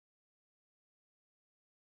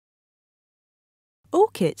All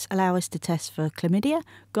kits allow us to test for chlamydia,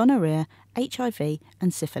 gonorrhea, HIV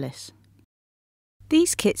and syphilis.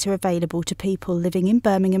 These kits are available to people living in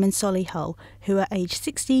Birmingham and Solihull who are aged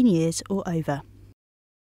 16 years or over.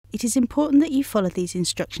 It is important that you follow these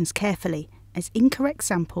instructions carefully, as incorrect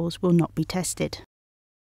samples will not be tested.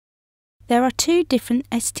 There are 2 different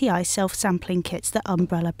STI self-sampling kits that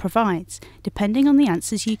Umbrella provides, depending on the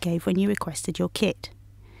answers you gave when you requested your kit.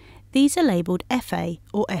 These are labelled FA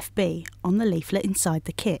or FB on the leaflet inside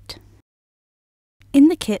the kit. In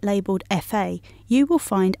the kit labelled FA, you will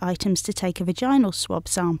find items to take a vaginal swab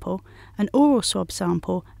sample, an oral swab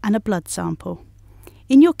sample and a blood sample.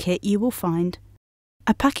 In your kit you will find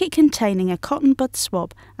a packet containing a cotton bud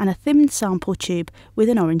swab and a thin sample tube with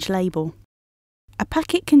an orange label, a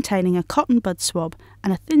packet containing a cotton bud swab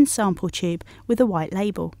and a thin sample tube with a white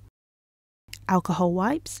label, alcohol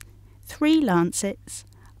wipes, 3 lancets,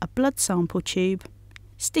 a blood sample tube,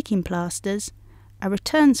 sticking plasters, a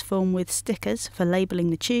returns form with stickers for labelling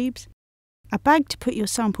the tubes, a bag to put your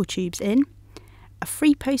sample tubes in, a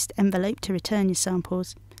free post envelope to return your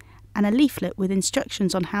samples, and a leaflet with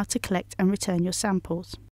instructions on how to collect and return your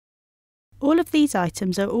samples. All of these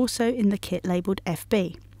items are also in the kit labelled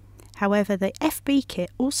FB. However, the FB kit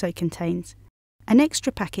also contains an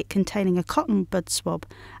extra packet containing a cotton bud swab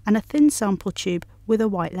and a thin sample tube with a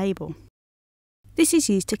white label. This is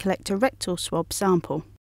used to collect a rectal swab sample.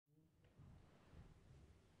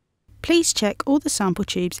 Please check all the sample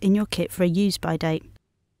tubes in your kit for a use-by date.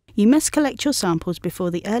 You must collect your samples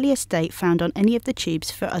before the earliest date found on any of the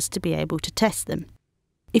tubes for us to be able to test them.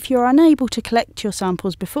 If you are unable to collect your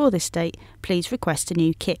samples before this date, please request a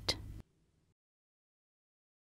new kit.